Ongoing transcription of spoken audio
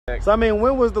So I mean,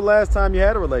 when was the last time you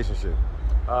had a relationship?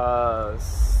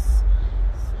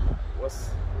 What's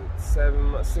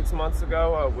 6 months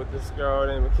ago with this girl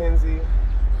named Mackenzie.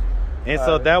 And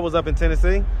so that was up in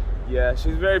Tennessee? Yeah,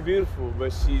 she's very beautiful,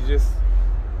 but she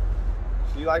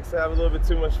likes to have a little bit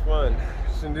too much fun.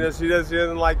 She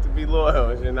doesn't like to be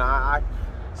loyal, you know.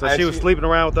 So she was sleeping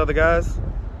around with other guys?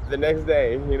 The next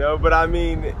day, you know. But I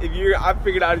mean, I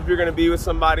figured out if you're gonna be with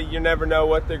somebody, you never know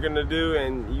what they're gonna do,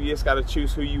 and you just gotta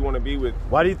choose who you want to be with.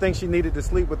 Why do you think she needed to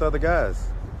sleep with other guys?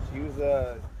 She was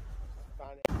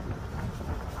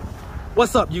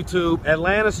What's up, YouTube?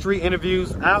 Atlanta Street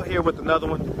Interviews out here with another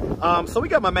one. So we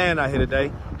got my man out here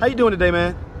today. How you doing today,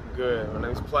 man? Good. My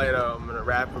name's Plato. I'm a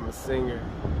rapper. I'm a singer.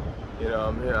 You know,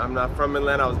 I'm here. I'm not from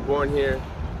Atlanta. I was born here,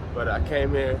 but I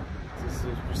came here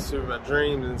to pursue my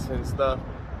dreams and stuff.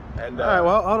 And all right.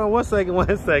 Well, hold on one second.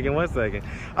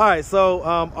 All right. So,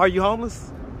 are you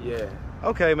homeless? Yeah.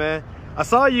 Okay, man. I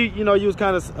saw you. You know, you was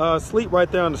kind of asleep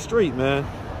right there on the street, man.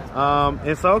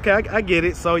 And so, okay, I get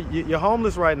it. So you're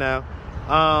homeless right now.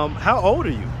 How old are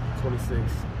you? 26.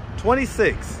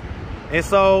 26. And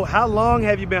so how long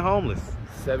have you been homeless?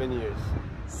 7 years.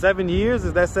 7 years?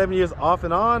 Is that 7 years off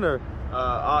and on, or?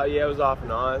 Yeah, it was off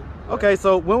and on. Okay,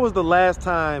 so when was the last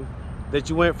time that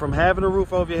you went from having a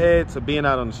roof over your head to being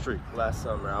out on the street? Last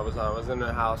summer. I was in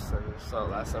the house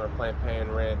and last summer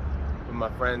paying rent, but my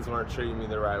friends weren't treating me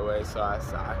the right way, so I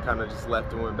kind of just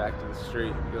left and went back to the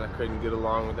street because I couldn't get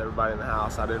along with everybody in the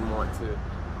house. I didn't want to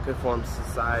conform to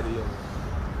society and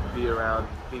be around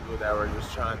people that were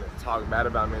just trying to talk bad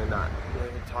about me and not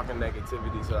talking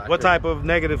negativity. So what type of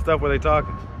negative stuff were they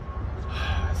talking?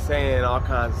 Saying all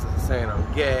kinds of stuff, saying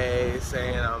I'm gay,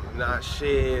 saying I'm not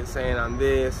shit, saying I'm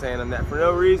this, saying I'm that, for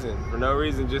no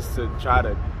reason, just to try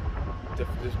to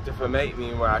defamate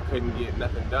me where I couldn't get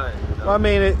nothing done. You know? Well, I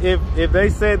mean, if they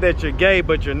said that you're gay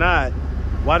but you're not,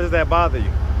 why does that bother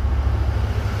you?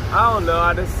 I don't know.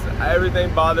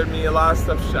 Everything bothered me. A lot of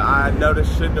stuff I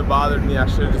noticed shouldn't have bothered me. I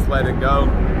should have just let it go.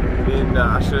 And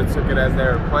I should have took it as they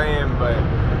were playing, but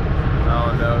I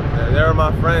don't know. They were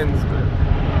my friends, but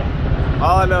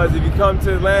all I know is if you come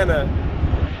to Atlanta,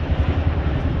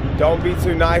 don't be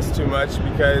too nice too much,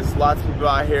 because lots of people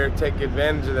out here take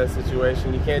advantage of that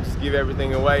situation. You can't just give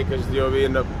everything away, because you'll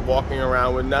end up walking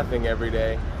around with nothing every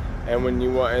day. And when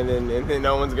you want, and then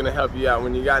no one's gonna help you out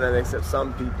when you got nothing except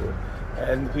some people.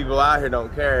 And the people out here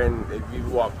don't care, and if you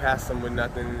walk past them with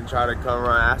nothing and try to come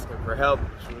around asking for help,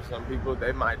 for some people,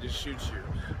 they might just shoot you.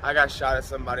 I got shot at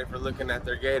somebody for looking at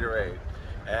their Gatorade.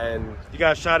 And you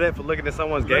got shot at for looking at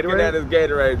someone's Gatorade? Looking at his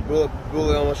Gatorade.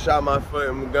 Bullet almost shot my foot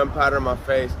and gunpowder in my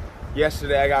face.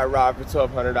 Yesterday I got robbed for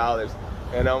 $1,200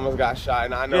 and I almost got shot.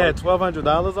 And I know. You had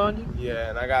 $1,200 on you? Yeah,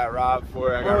 and I got robbed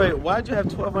for it. Wait, why'd you have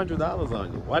 $1,200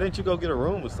 on you? Why didn't you go get a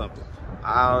room or something?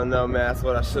 I don't know, man. That's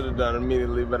what I should have done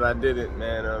immediately, but I didn't,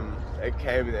 man. It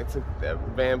came and that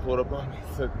van pulled up on me,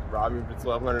 robbed me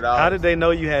for $1,200. How did they know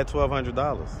you had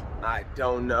 $1,200? I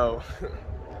don't know.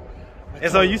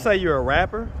 And so you say you're a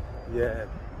rapper? Yeah.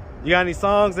 You got any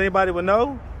songs anybody would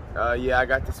know? Yeah, I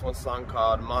got this one song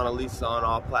called Mona Lisa on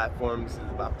all platforms.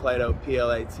 It's by Plato,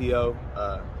 P-L-A-T-O.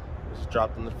 It just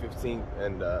dropped on the 15th,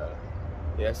 and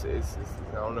yes,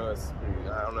 I don't know.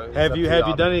 I don't know. Have you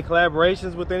done any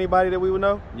collaborations with anybody that we would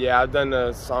know? Yeah, I've done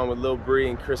a song with Lil Bree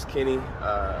and Chris Kenny.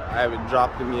 I haven't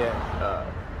dropped them yet.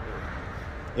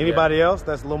 Anybody else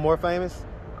that's a little more famous?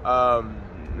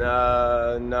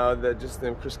 No, just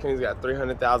them. Chris Kenny's got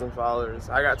 300,000 followers.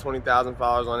 I got 20,000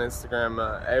 followers on Instagram.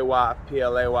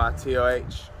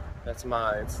 AYPLAYTOH. That's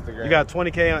my Instagram. You got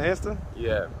 20K on Insta?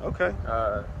 Yeah. Okay.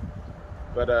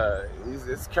 But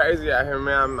it's crazy out here,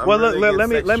 man. I'm well, really let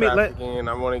me and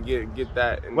I want to get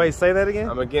that. And wait, say that again.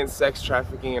 I'm against sex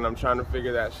trafficking, and I'm trying to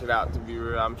figure that shit out. To be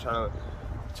real, I'm trying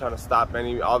to stop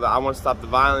I want to stop the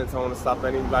violence. I want to stop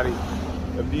anybody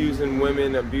abusing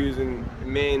women, abusing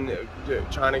men,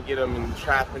 trying to get them and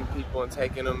trapping people and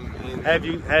taking them in. Have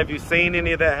you seen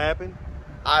any of that happen?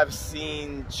 I've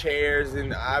seen chairs,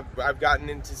 and I've gotten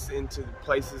into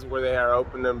places where they are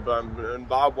open and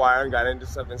barbed wire, and got into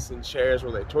stuff and seen chairs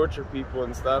where they torture people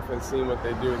and stuff, and seen what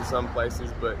they do in some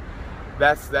places. But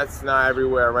that's not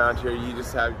everywhere around here. You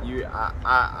just have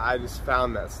I just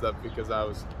found that stuff because I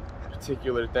was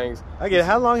particular things. I get it.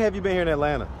 How long have you been here in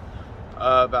Atlanta?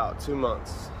 About 2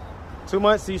 months. 2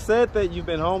 months? So you said that you've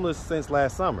been homeless since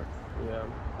last summer. Yeah.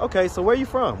 Okay, so where are you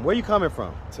from? Where are you coming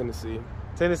from? Tennessee.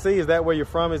 Tennessee, is that where you're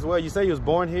from as well? You say you was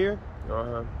born here?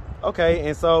 Uh-huh. Okay,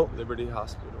 and so... Liberty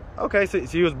Hospital. Okay, so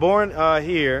you was born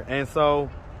here, and so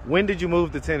when did you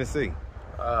move to Tennessee?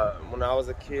 When I was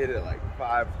a kid at like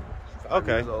five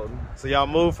years old. So y'all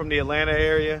moved from the Atlanta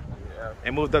area? Yeah.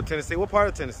 And moved up Tennessee. What part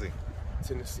of Tennessee?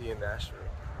 Tennessee and Nashville.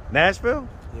 Nashville?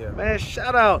 Yeah. Man,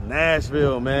 shout out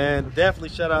Nashville, man. Definitely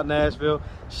shout out Nashville.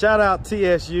 Shout out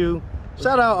TSU.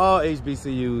 Shout out all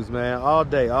HBCUs, man. All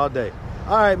day, all day.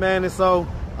 All right, man. And so,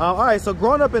 all right. So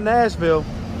growing up in Nashville,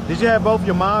 did you have both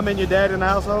your mom and your dad in the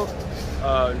household?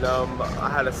 No, I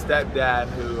had a stepdad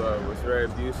who was very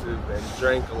abusive and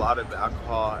drank a lot of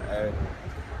alcohol and,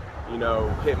 you know,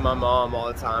 hit my mom all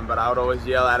the time. But I would always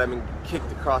yell at him and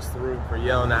kicked across the room for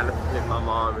yelling at him and hit my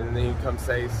mom. And then he'd come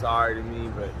say sorry to me.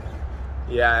 But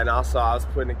yeah, and also I was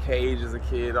put in a cage as a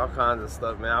kid, all kinds of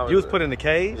stuff, man. You was put in a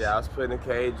cage? Yeah, I was put in a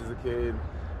cage as a kid.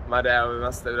 My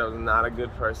stepdad was not a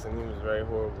good person. He was very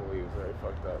horrible. He was very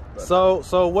fucked up. But,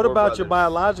 so what about your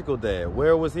biological dad?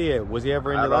 Where was he at? Was he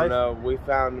ever in your life? I don't know. We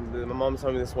found, my mom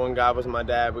told me this one guy was my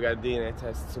dad. We got a DNA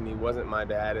test and he wasn't my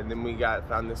dad. And then we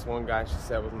found this one guy she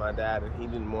said was my dad, and he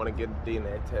didn't want to get a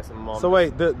DNA test. And mom. So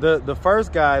wait, the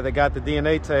first guy that got the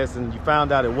DNA test and you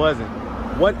found out it wasn't,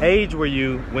 what age were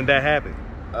you when that happened?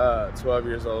 12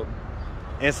 years old.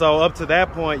 And so up to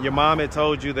that point, your mom had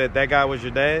told you that that guy was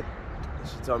your dad?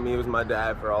 She told me he was my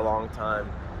dad for a long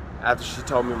time. After she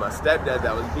told me my stepdad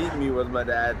that was beating me was my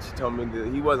dad, she told me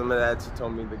that he wasn't my dad. She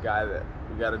told me the guy that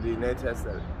we got a DNA test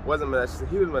that wasn't my dad. She said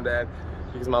he was my dad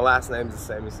because my last name's the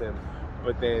same as him.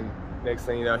 But then next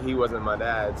thing you know, he wasn't my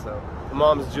dad. So my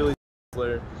mom's Julie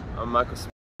Chancellor. I'm Michael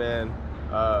Smith, man.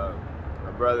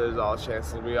 My brother's all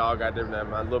Chancellor. We all got different names.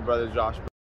 My little brother's Josh.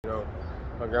 You know,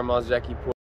 my grandma's Jackie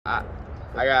Poole. I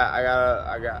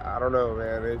don't know,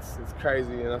 man. It's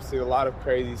crazy, and I've seen a lot of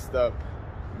crazy stuff.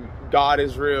 God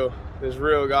is real. There's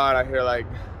real God out here. Like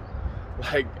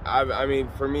I mean,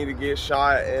 for me to get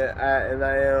shot and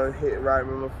I am hit right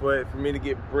with my foot, for me to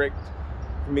get bricked,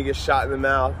 for me to get shot in the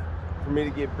mouth, for me to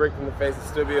get bricked in the face and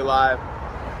still be alive.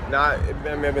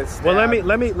 Well,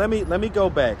 let me go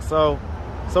back. So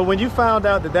when you found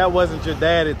out that that wasn't your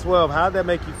dad at 12, how'd that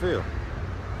make you feel?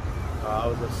 I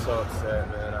was just so upset,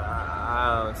 man.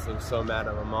 I honestly was so mad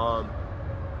at my mom.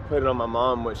 Put it on my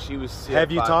mom when she was sick.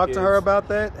 Have you talked to her about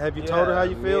that? Have you told her how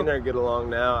you feel? Me and her get along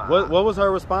now. What was her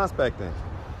response back then?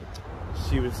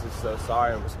 She was just so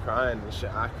sorry and was crying and shit.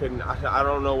 I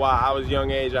don't know why. I was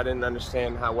young age. I didn't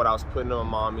understand what I was putting on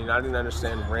my mom. You know, I didn't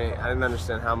understand rent. I didn't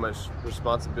understand how much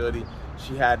responsibility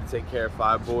she had to take care of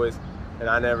 5 boys. And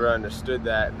I never understood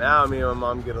that. Now me and my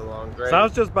mom get along great. So I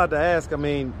was just about to ask, I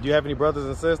mean, do you have any brothers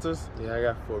and sisters? Yeah, I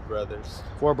got 4 brothers.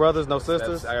 4 brothers, no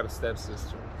sisters? I got a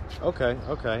stepsister. Okay.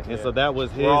 And yeah. so that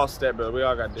was his... We're all stepbrothers. We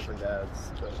all got different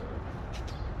dads.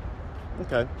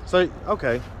 Okay.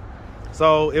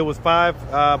 So it was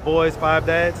 5 boys, 5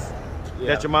 dads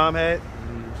that your mom had?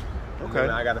 Mm-hmm. Okay.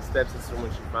 And I got a stepsister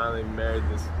when she finally married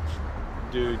this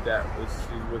dude that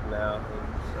she's with now. And,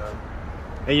 so.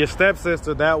 And your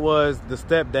stepsister, that was the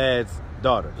stepdad's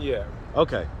daughter? Yeah.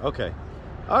 Okay.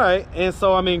 All right. And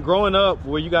so, I mean, growing up,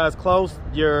 were you guys close?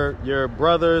 Your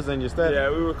brothers and your step?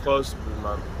 Yeah, we were close with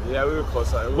mom. Yeah, we were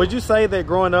close. Would you say that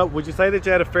growing up, would you say that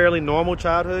you had a fairly normal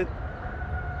childhood?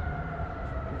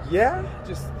 Yeah,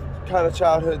 just kind of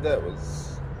childhood that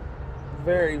was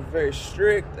very, very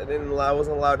strict. I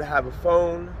wasn't allowed to have a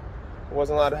phone. I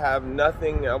wasn't allowed to have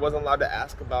nothing. I wasn't allowed to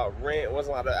ask about rent. I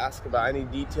wasn't allowed to ask about any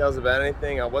details about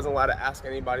anything. I wasn't allowed to ask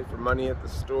anybody for money at the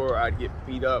store. I'd get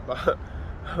beat up. I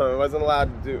wasn't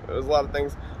allowed to do. There was a lot of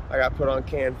things. I got put on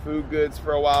canned food goods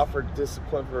for a while for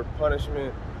discipline, for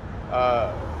punishment.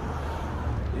 I'm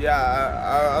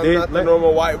not the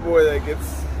normal white boy that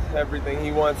gets everything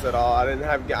he wants at all. I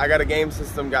got a game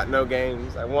system, got no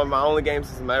games. I won my only game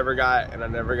system I ever got, and I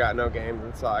never got no games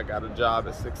until I got a job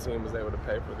at 16, was able to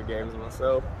pay for the games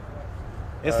myself.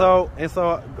 And so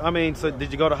I mean, so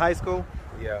did you go to high school?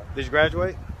 Yeah. Did you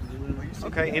graduate?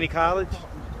 Okay. Any college?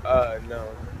 No.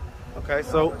 Okay.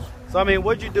 So I mean,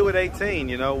 what'd you do at 18?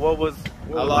 You know, what was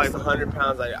I lost 100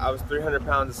 pounds. I was 300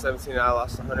 pounds at 17. I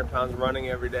lost 100 pounds running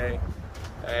every day.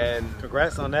 And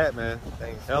congrats on that, man.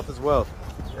 Thanks. Health is wealth.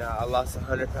 Yeah, I lost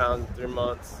 100 pounds in 3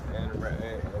 months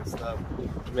and stuff.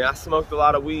 I mean, I smoked a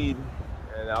lot of weed,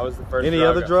 and that was the first. Any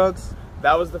other drugs?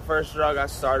 That was the first drug I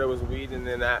started was weed, and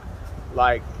then at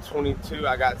like 22,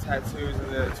 I got tattoos,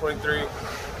 and then at 23,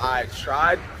 I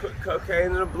tried to put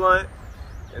cocaine in a blunt,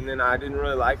 and then I didn't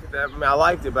really like it. I mean, I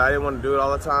liked it, but I didn't want to do it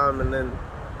all the time. And then,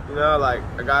 you know, like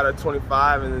I got at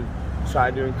 25, and then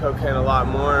tried doing cocaine a lot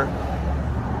more.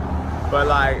 But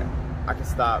like, I can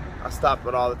stop. I stop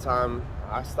it all the time.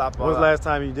 I stopped. When was the last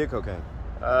time you did cocaine?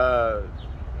 A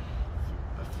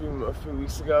few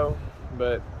weeks ago.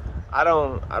 But I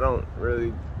don't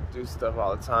really do stuff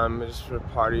all the time. Just for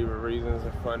party reasons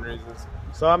or fun reasons.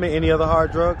 So I mean, any other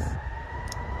hard drugs?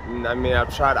 I mean,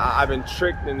 I've been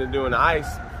tricked into doing ice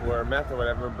before, meth or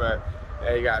whatever. But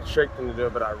yeah, you got tricked into doing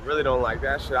it, but I really don't like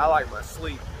that shit. I like my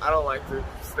sleep. I don't like to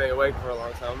stay awake for a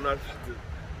long time. I'm not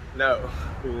no,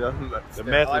 you know. The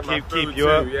meth will like keep you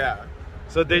up. Yeah.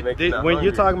 So when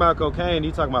you're talking about cocaine,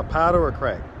 you talking about powder or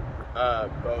crack?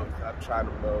 Both. I've tried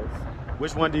them both.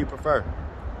 Which one do you prefer?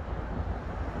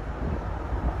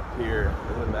 Pure.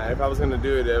 Doesn't matter. If I was gonna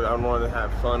do it, I would want to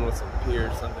have fun with some pure,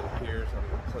 something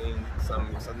clean,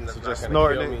 something that's not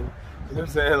gonna kill me. You know what I'm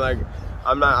saying? Like,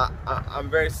 I'm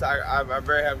very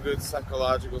have good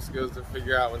psychological skills to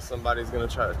figure out when somebody's gonna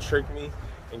try to trick me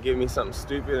and give me something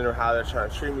stupid or how they're trying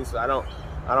to treat me. So I don't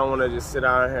want to just sit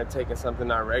out here taking something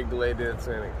not regulated that's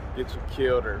gonna get you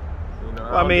killed or, you know.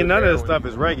 Well, I mean, none of this stuff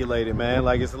is regulated, man.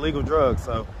 Like, it's illegal drugs,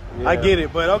 so yeah. I get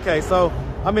it. But okay, so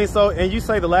I mean, and you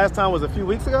say the last time was a few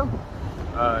weeks ago?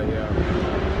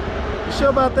 Yeah. You sure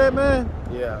about that, man?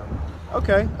 Yeah.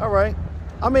 Okay, all right.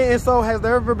 I mean, and so has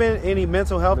there ever been any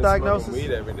mental health diagnosis?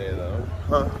 Weed every day though.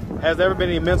 Huh? Has there ever been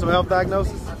any mental health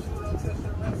diagnosis?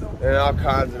 And all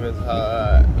kinds of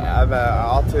I've had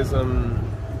autism,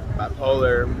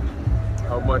 bipolar, a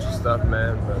whole bunch of stuff,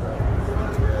 man. But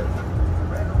yeah.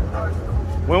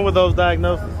 When were those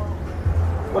diagnoses?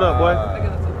 What up, boy? I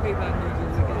got some paper I need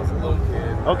you to look at. As a little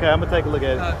kid. Okay, I'm gonna take a look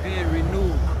at it. Being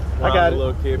renewed. I got it. A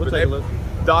little kid, we'll but take a look.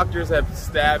 Doctors have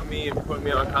stabbed me and put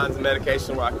me on kinds of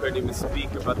medication where I couldn't even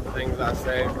speak about the things I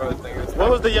say.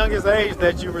 What was the youngest age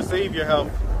that you received your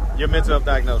mental health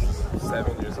diagnosis?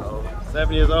 7 years old.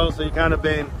 7 years old, so you kind of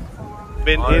been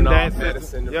on in and that off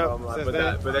medicine. Yep,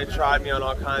 but they tried me on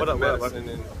all kinds of medicine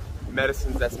and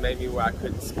medicines that's made me where I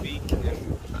couldn't speak,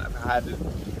 and I had to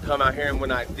come out here. And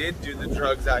when I did do the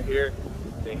drugs out here,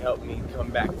 they helped me come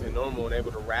back to normal and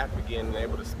able to rap again and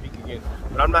able to speak again.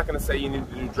 But I'm not gonna say you need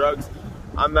to do drugs.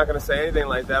 I'm not gonna say anything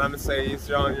like that. I'm gonna say it's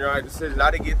your right decision.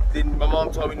 My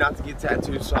mom told me not to get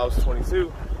tattoos until I was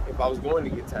 22 if I was going to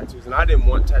get tattoos, and I didn't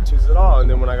want tattoos at all. And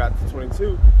then when I got to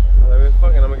 22, I was like,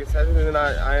 fuck it, I'm gonna get tattoos, and then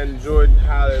I enjoyed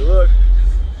how they look.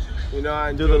 You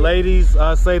know, do the ladies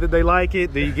say that they like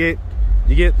it? Do you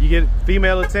get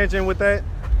female attention with that?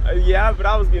 Yeah, but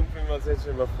I was getting female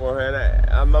attention beforehand.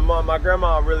 My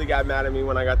grandma really got mad at me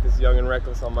when I got this Young and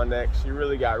Reckless on my neck. She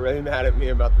really got mad at me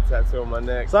about the tattoo on my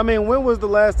neck. So I mean, when was the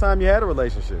last time you had a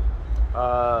relationship?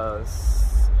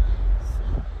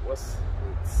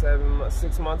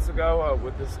 6 months ago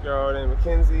with this girl named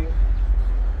Mackenzie.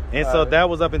 And so that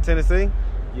was up in Tennessee?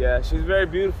 Yeah, she's very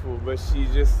beautiful, but she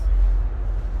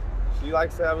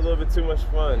likes to have a little bit too much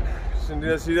fun. She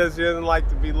doesn't like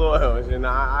to be loyal. And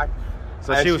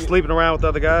so she was sleeping around with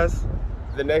other guys?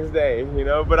 The next day, you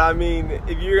know. But I mean,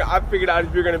 I figured out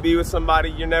if you're gonna be with somebody,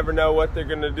 you never know what they're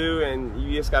gonna do, and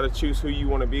you just gotta choose who you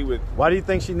want to be with. Why do you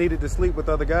think she needed to sleep with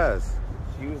other guys?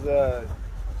 She was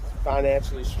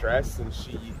financially stressed, and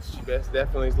she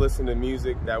definitely listened to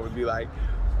music that would be like,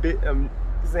 this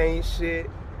ain't shit.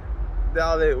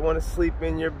 Y'all that want to sleep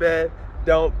in your bed,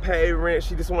 don't pay rent.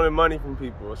 She just wanted money from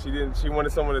people. She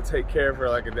wanted someone to take care of her,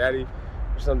 like a daddy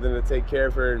or something to take care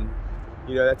of her, and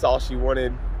you know, that's all she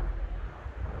wanted.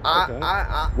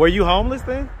 Okay. Were you homeless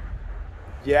then?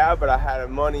 Yeah, but I had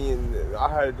money and I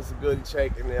had a disability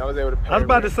check, and I was able to pay. I was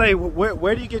about to say,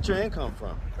 where do you get your income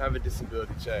from? I have a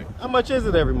disability check. How much is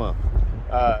it every month?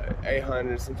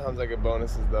 800. Sometimes I get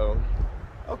bonuses though.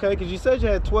 Okay, because you said you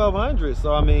had 1,200.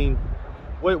 So I mean,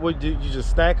 what did you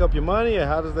just stack up your money, or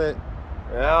how does that?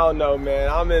 I don't know, man.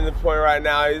 I'm in the point right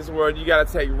now in this world, you gotta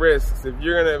take risks. If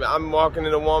you're I'm walking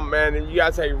into one, man, and you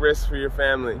gotta take risks for your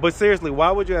family. But seriously,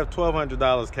 why would you have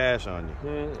 $1,200 cash on you?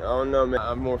 I don't know, man.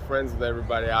 I'm more friends with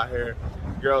everybody out here.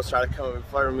 Girls try to come up and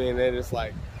flirt with me, and they just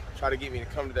like try to get me to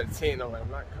come to their tent. I'm like,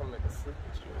 I'm not coming to sleep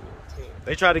with you in your tent.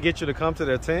 They try to get you to come to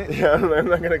their tent? Yeah, I'm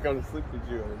not gonna come to sleep with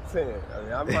you in the tent. I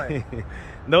mean, I might.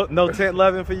 No tent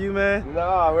loving for you, man?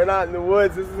 No, we're not in the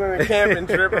woods. This isn't a camping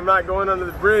trip. I'm not going under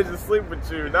the bridge to sleep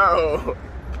with you. No.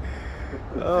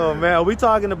 Oh man, are we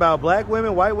talking about black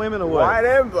women, white women, or what? White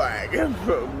and black.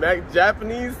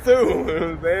 Japanese too. You know what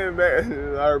I'm saying?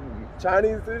 Or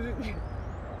Chinese too.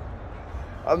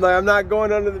 I'm not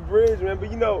going under the bridge, man.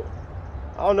 But you know,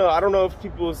 I don't know if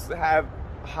people have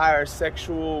higher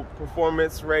sexual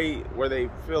performance rate where they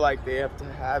feel like they have to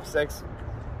have sex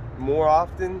more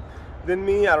often than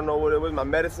me. I don't know what it was. My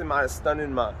medicine might have stunted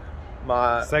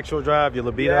my sexual drive, your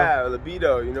libido. Yeah,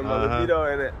 libido. You know, my libido,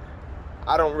 and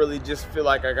I don't really just feel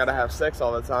like I gotta have sex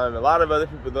all the time. A lot of other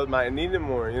people might need it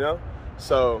more. You know,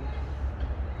 so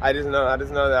I just know that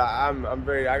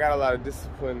I got a lot of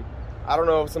discipline. I don't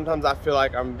know if sometimes I feel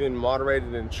like I'm being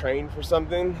moderated and trained for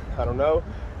something. I don't know,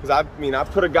 because I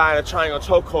put a guy in a triangle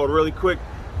chokehold really quick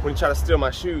when he tried to steal my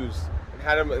shoes,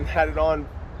 and had it on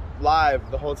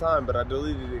live the whole time, but I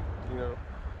deleted it, you know.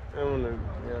 I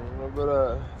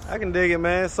can dig it,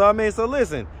 man. So I mean, so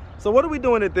listen. So what are we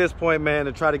doing at this point, man,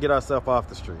 to try to get ourselves off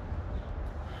the street?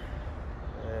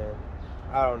 Man,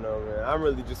 I don't know, man. I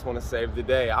really just want to save the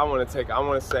day. I want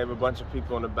to save a bunch of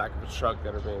people in the back of a truck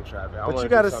that are being trafficked. But you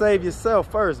got to save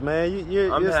yourself first, man.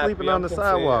 You're sleeping on the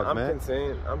sidewalk, man.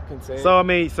 I'm content. So I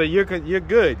mean, so you're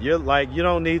good. You're like, you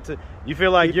don't need to. You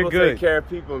feel like people you're good. Take care of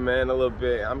people, man, a little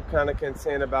bit. I'm kind of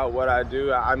content about what I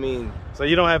do. I mean, so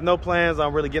you don't have no plans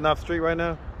on really getting off the street right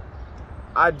now?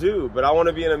 I do, but I want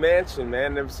to be in a mansion,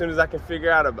 man. And as soon as I can figure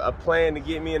out a plan to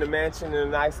get me in a mansion in a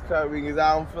nice car, because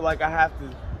I don't feel like I have to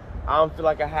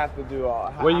do all.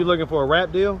 What are you looking for, a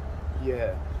rap deal?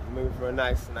 Yeah, I'm looking for a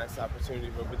nice opportunity.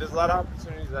 But there's a lot of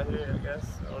opportunities out here, I guess.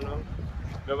 I don't know.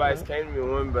 Nobody's came to me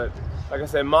one, but like I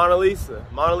said, Mona Lisa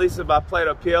by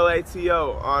Plato,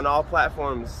 PLATO on all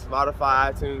platforms,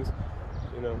 Spotify, iTunes,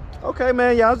 you know. Okay,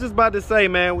 man. Yeah, I was just about to say,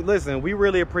 man. Listen, we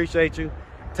really appreciate you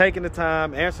taking the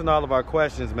time, answering all of our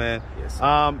questions, man. Yes.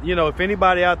 You know, if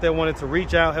anybody out there wanted to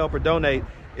reach out, help, or donate,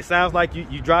 it sounds like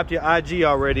you dropped your IG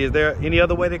already. Is there any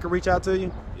other way they can reach out to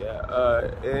you? Yeah,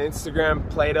 Instagram,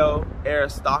 Plato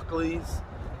Aristocles,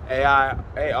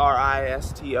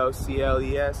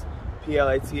 ARISTOCLES,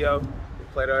 PLATO,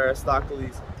 Plato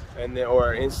Aristocles, and then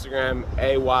or Instagram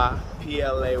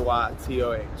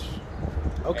AYPLAYTOH.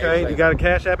 Okay, you got a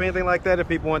Cash App, anything like that if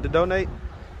people want to donate?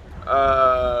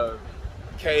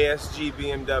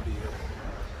 ksgbmw.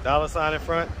 $ in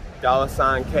front?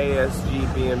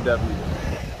 $ksgbmw.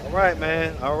 All right,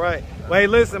 man. All right. Well, hey,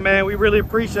 listen, man, we really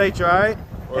appreciate you, all right?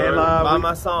 Or buy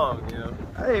my song, you know.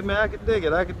 Hey, man, I can dig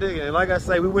it. I can dig it. And like I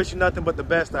say, we wish you nothing but the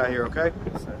best out here, okay?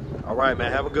 Yes, sir. All right,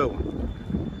 man. Have a good one.